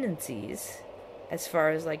the tendencies as far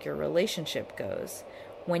as like your relationship goes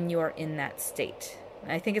when you are in that state?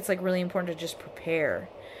 And I think it's like really important to just prepare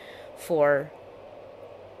for,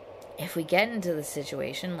 if we get into the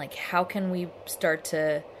situation, like how can we start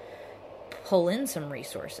to pull in some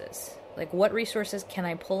resources? Like, what resources can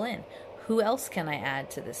I pull in? Who else can I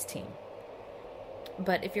add to this team?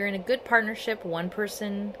 But if you're in a good partnership, one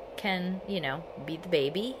person can, be the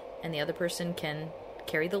baby and the other person can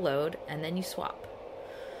carry the load, and then you swap.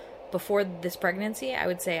 Before this pregnancy, I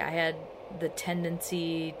would say I had the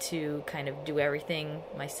tendency to kind of do everything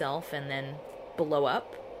myself and then blow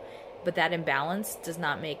up. But that imbalance does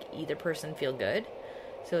not make either person feel good.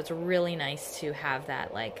 So it's really nice to have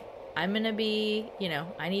that, like, I'm going to be,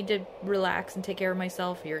 I need to relax and take care of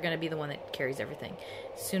myself. You're going to be the one that carries everything.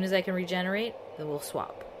 As soon as I can regenerate, then we'll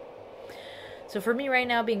swap. So for me right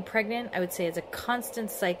now, being pregnant, I would say it's a constant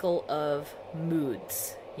cycle of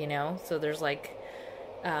moods, So there's like,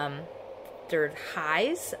 there are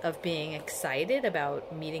highs of being excited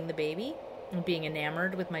about meeting the baby and being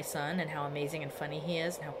enamored with my son and how amazing and funny he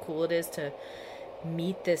is and how cool it is to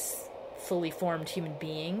meet this fully formed human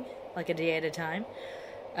being, like a day at a time.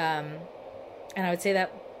 And I would say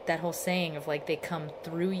that whole saying of like, they come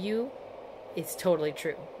through you, is totally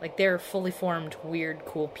true. Like, they're fully formed, weird,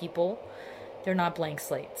 cool people. They're not blank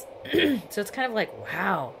slates. So it's kind of like,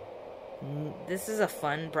 wow, this is a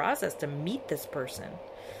fun process to meet this person.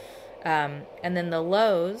 And then the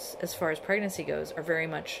lows, as far as pregnancy goes, are very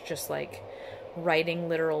much just like riding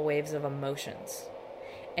literal waves of emotions.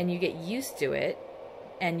 And you get used to it,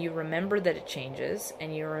 and you remember that it changes,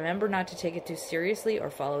 and you remember not to take it too seriously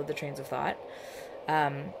or follow the trains of thought.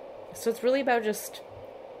 So it's really about just,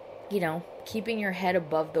 keeping your head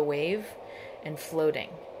above the wave and floating.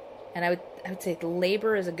 And I would say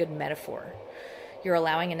labor is a good metaphor. You're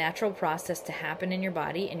allowing a natural process to happen in your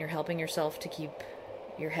body, and you're helping yourself to keep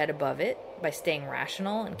your head above it by staying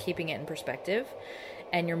rational and keeping it in perspective.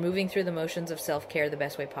 And you're moving through the motions of self-care the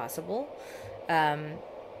best way possible.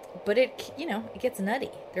 But it gets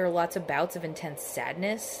nutty. There are lots of bouts of intense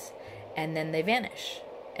sadness, and then they vanish.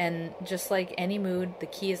 And just like any mood, the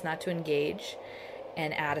key is not to engage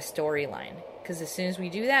and add a storyline. Because as soon as we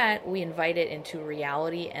do that, we invite it into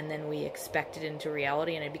reality, and then we expect it into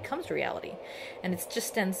reality, and it becomes reality. And it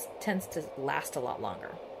just tends to last a lot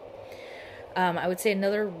longer. I would say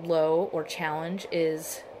another low or challenge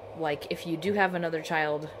is, like, if you do have another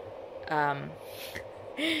child and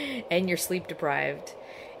you're sleep deprived,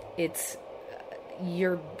 it's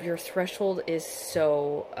your threshold is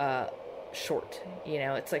so short,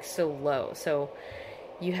 it's like so low. So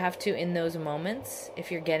you have to, in those moments,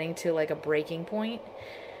 if you're getting to like a breaking point,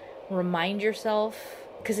 remind yourself,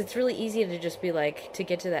 because it's really easy to just be like, to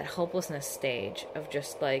get to that hopelessness stage of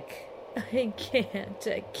just like, I can't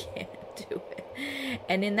do it.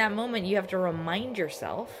 And in that moment, you have to remind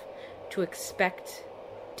yourself to expect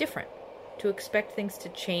different, to expect things to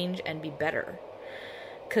change and be better.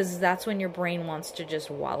 Because that's when your brain wants to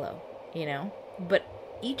just wallow, But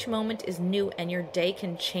each moment is new, and your day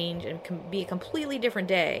can change and can be a completely different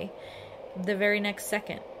day the very next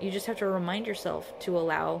second. You just have to remind yourself to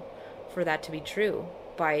allow for that to be true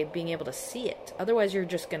by being able to see it. Otherwise, you're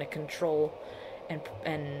just going to control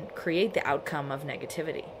and create the outcome of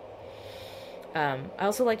negativity. I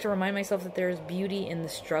also like to remind myself that there's beauty in the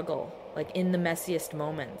struggle, like in the messiest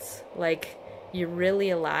moments. Like, you're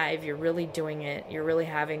really alive, you're really doing it, you're really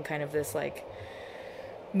having kind of this like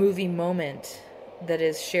movie moment that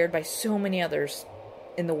is shared by so many others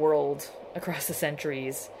in the world across the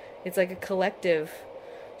centuries. It's like a collective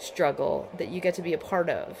struggle that you get to be a part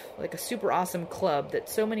of, like a super awesome club that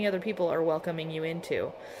so many other people are welcoming you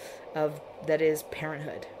into, that is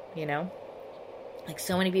parenthood, Like,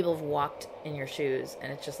 so many people have walked in your shoes,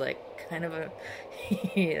 and it's just like kind of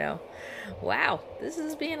a, wow, this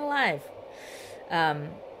is being alive.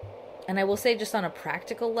 And I will say, just on a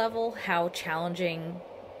practical level, how challenging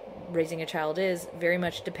raising a child is very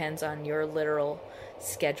much depends on your literal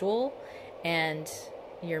schedule and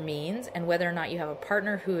your means and whether or not you have a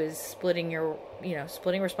partner who is splitting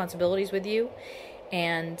splitting responsibilities with you.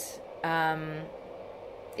 And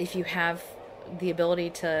if you have the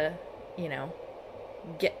ability to,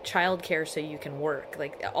 get childcare so you can work.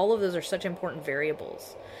 Like, all of those are such important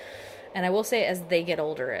variables. And I will say, as they get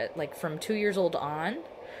older, like from 2 years old on,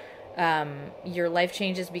 your life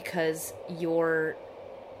changes because your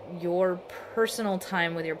personal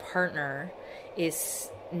time with your partner is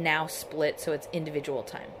now split, so it's individual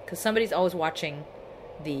time because somebody's always watching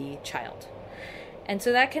the child. And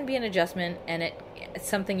so that can be an adjustment, and it's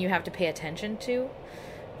something you have to pay attention to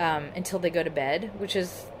until they go to bed, which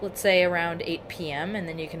is, let's say, around 8 p.m., and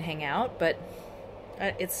then you can hang out. But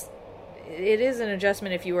it is an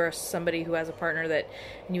adjustment if you are somebody who has a partner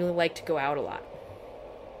and you like to go out a lot.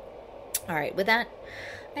 All right, with that,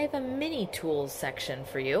 I have a mini tools section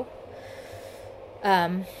for you.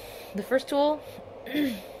 The first tool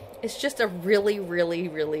is just a really, really,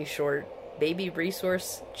 really short baby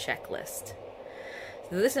resource checklist.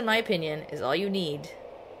 So this, in my opinion, is all you need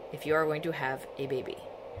if you are going to have a baby.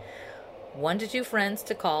 1 to 2 friends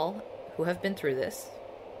to call who have been through this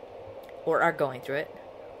or are going through it.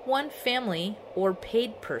 1 family or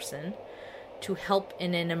paid person to help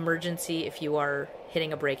in an emergency if you are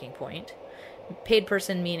hitting a breaking point. Paid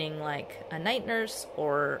person meaning like a night nurse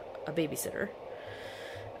or a babysitter.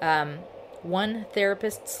 1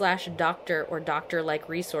 therapist/doctor or doctor-like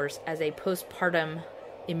resource as a postpartum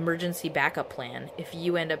emergency backup plan if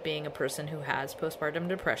you end up being a person who has postpartum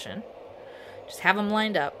depression. Just have them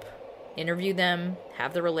lined up, interview them,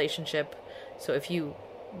 have the relationship, so if you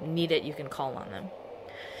need it, you can call on them.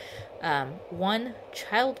 1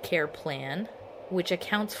 childcare plan, which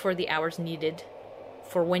accounts for the hours needed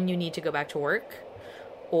for when you need to go back to work,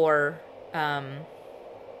 or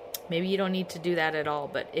maybe you don't need to do that at all,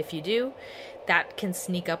 but if you do, that can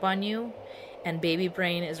sneak up on you, and baby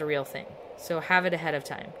brain is a real thing. So have it ahead of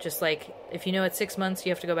time. Just like if you know at 6 months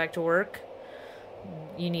you have to go back to work,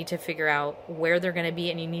 you need to figure out where they're going to be,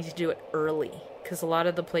 and you need to do it early, because a lot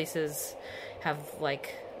of the places have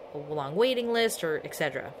like a long waiting list or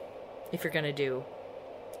etc. if you're going to do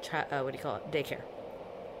daycare.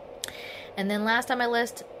 And then last on my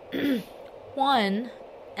list, 1,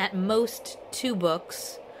 at most 2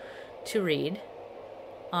 books to read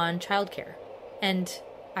on childcare. And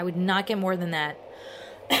I would not get more than that.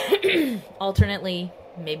 Alternately,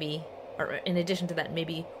 maybe, or in addition to that,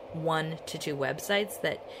 maybe 1 to 2 websites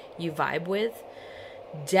that you vibe with.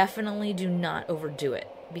 Definitely do not overdo it,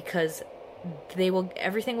 because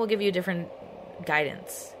everything will give you different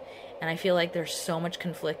guidance. And I feel like there's so much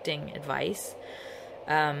conflicting advice.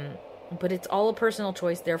 But it's all a personal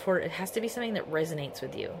choice, therefore it has to be something that resonates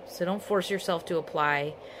with you. So don't force yourself to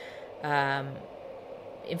apply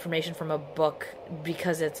information from a book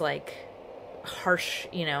because it's like harsh,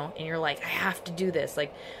 and you're like, I have to do this.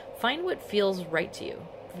 Like, find what feels right to you.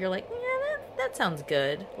 If you're like, yeah, that sounds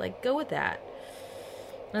good, like, go with that.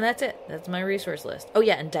 And that's it. That's my resource list. Oh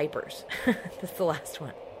yeah, and diapers. That's the last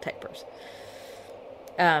one. Diapers.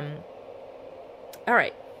 All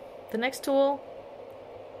right. The next tool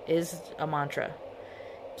is a mantra.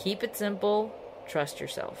 Keep it simple. Trust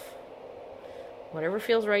yourself. Whatever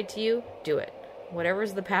feels right to you, do it. Whatever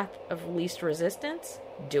is the path of least resistance,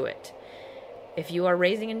 do it. If you are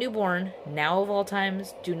raising a newborn, now of all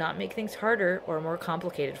times, do not make things harder or more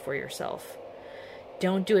complicated for yourself.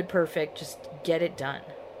 Don't do it perfect. Just get it done.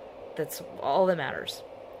 That's all that matters.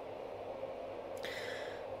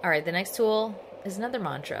 All right, the next tool is another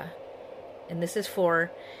mantra. And this is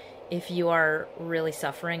for if you are really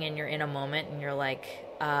suffering and you're in a moment and you're like,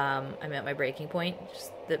 I'm at my breaking point.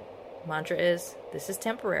 Just the mantra is, this is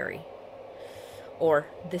temporary. Or,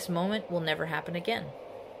 this moment will never happen again.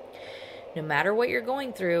 No matter what you're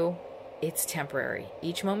going through, it's temporary.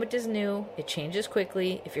 Each moment is new. It changes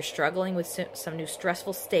quickly. If you're struggling with some new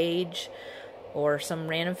stressful stage or some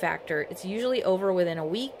random factor, it's usually over within a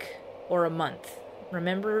week or a month.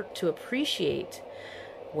 Remember to appreciate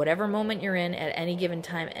whatever moment you're in at any given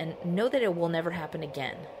time and know that it will never happen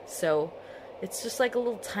again. So it's just like a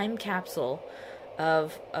little time capsule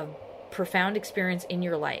of a profound experience in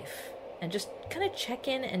your life. And just kind of check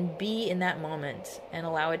in and be in that moment and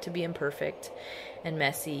allow it to be imperfect and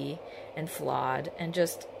messy and flawed, and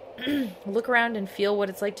just look around and feel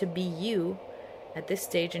what it's like to be you at this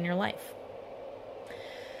stage in your life.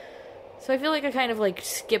 So I feel like I kind of like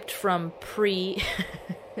skipped from pre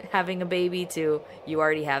having a baby to you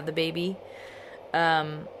already have the baby.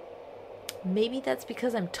 Maybe that's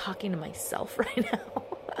because I'm talking to myself right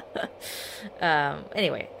now.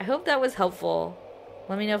 Anyway, I hope that was helpful.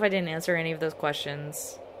 Let me know if I didn't answer any of those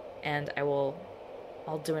questions, and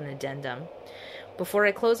I'll do an addendum. Before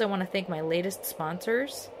I close, I want to thank my latest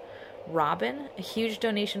sponsors. Robin, a huge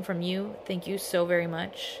donation from you. Thank you so very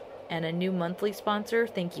much. And a new monthly sponsor.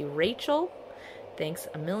 Thank you, Rachel. Thanks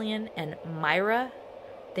a million. And Myra,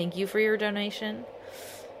 thank you for your donation.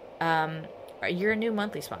 You're a new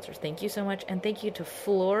monthly sponsor. Thank you so much. And thank you to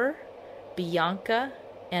Floor, Bianca,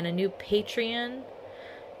 and a new Patreon,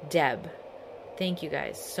 Deb. Thank you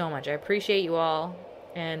guys so much. I appreciate you all.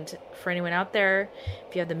 And for anyone out there,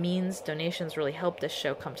 if you have the means, donations really help this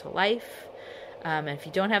show come to life. And if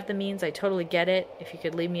you don't have the means, I totally get it. If you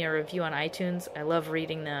could leave me a review on iTunes, I love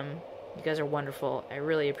reading them. You guys are wonderful. I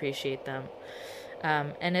really appreciate them.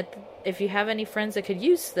 And if you have any friends that could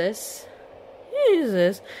use this,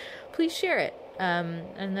 please share it.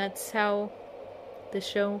 And that's how this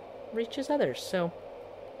show reaches others. So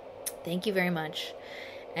thank you very much.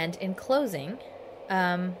 And in closing,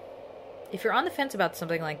 if you're on the fence about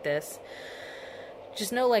something like this,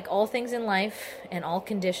 just know, like all things in life and all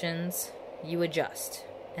conditions, you adjust.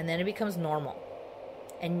 And then it becomes normal.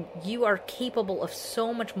 And you are capable of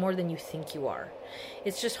so much more than you think you are.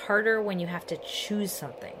 It's just harder when you have to choose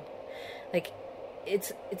something. Like,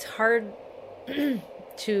 it's hard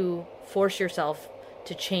to force yourself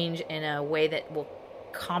to change in a way that will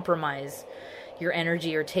compromise your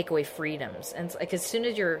energy or take away freedoms. And it's like, as soon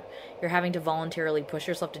as you're having to voluntarily push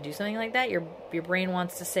yourself to do something like that, your brain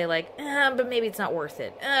wants to say like, but maybe it's not worth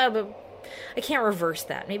it. But I can't reverse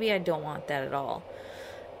that. Maybe I don't want that at all.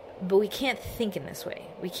 But we can't think in this way.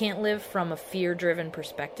 We can't live from a fear-driven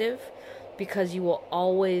perspective, because you will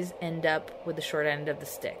always end up with the short end of the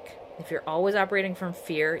stick. If you're always operating from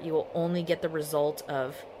fear, you will only get the result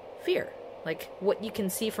of fear, like what you can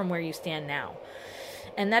see from where you stand now.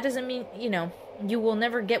 And that doesn't mean, you will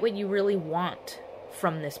never get what you really want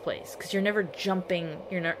from this place, because you're never jumping,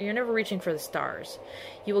 you're never reaching for the stars.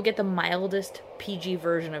 You will get the mildest PG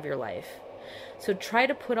version of your life. So try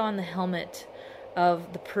to put on the helmet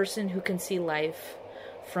of the person who can see life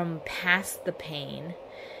from past the pain,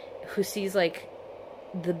 who sees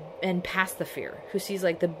and past the fear, who sees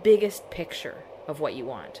like the biggest picture of what you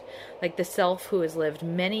want, like the self who has lived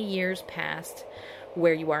many years past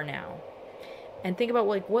where you are now. And think about,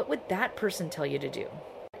 like, what would that person tell you to do?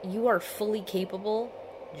 You are fully capable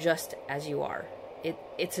just as you are.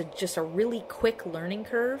 It's just a really quick learning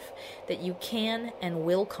curve that you can and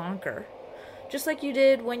will conquer, just like you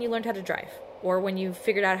did when you learned how to drive, or when you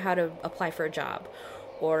figured out how to apply for a job,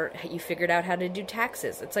 or you figured out how to do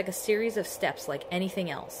taxes. It's like a series of steps like anything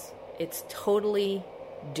else. It's totally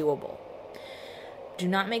doable. Do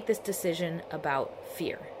not make this decision about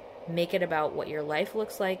fear. Make it about what your life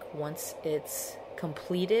looks like once it's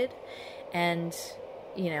completed, and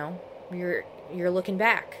you're looking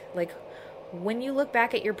back. Like, when you look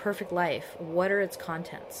back at your perfect life, what are its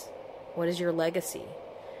contents? What is your legacy?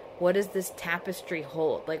 What does this tapestry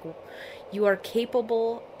hold? Like, you are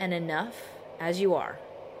capable and enough as you are.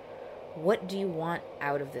 What do you want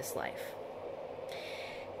out of this life?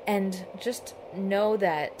 And just know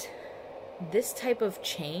that this type of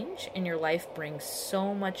change in your life brings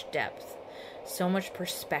so much depth, so much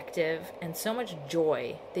perspective, and so much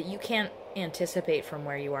joy that you can't anticipate from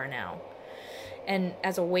where you are now. And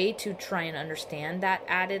as a way to try and understand that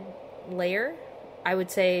added layer, I would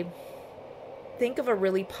say, think of a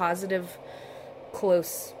really positive,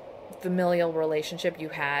 close, familial relationship you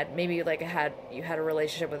had. Maybe like you had a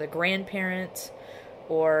relationship with a grandparent,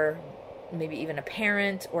 or maybe even a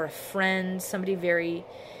parent or a friend, somebody very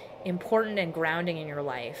important and grounding in your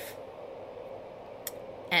life.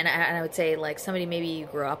 And I would say, like, somebody maybe you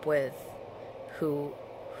grew up with who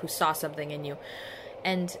saw something in you.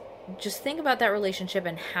 And just think about that relationship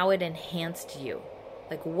and how it enhanced you.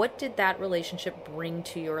 Like, what did that relationship bring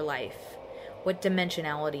to your life? What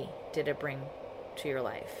dimensionality did it bring to your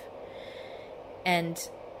life? And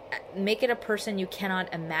make it a person you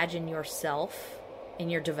cannot imagine yourself in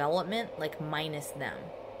your development, like, minus them,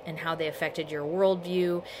 and how they affected your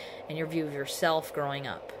worldview and your view of yourself growing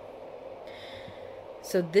up.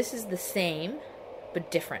 So this is the same, but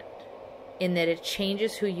different, in that it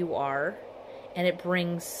changes who you are, and it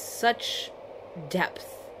brings such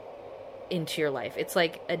depth into your life. It's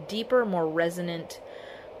like a deeper, more resonant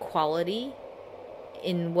quality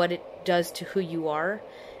in what it does to who you are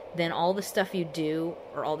than all the stuff you do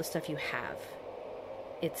or all the stuff you have.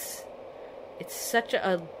 It's such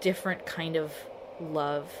a different kind of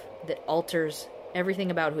love that alters everything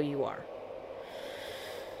about who you are.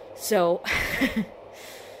 So,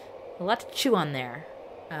 a lot to chew on there.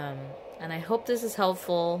 And I hope this is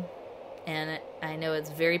helpful. And I know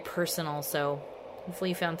it's very personal, so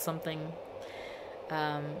hopefully you found something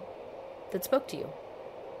that spoke to you.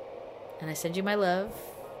 And I send you my love,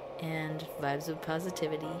 and vibes of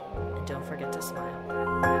positivity. And don't forget to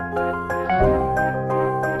smile.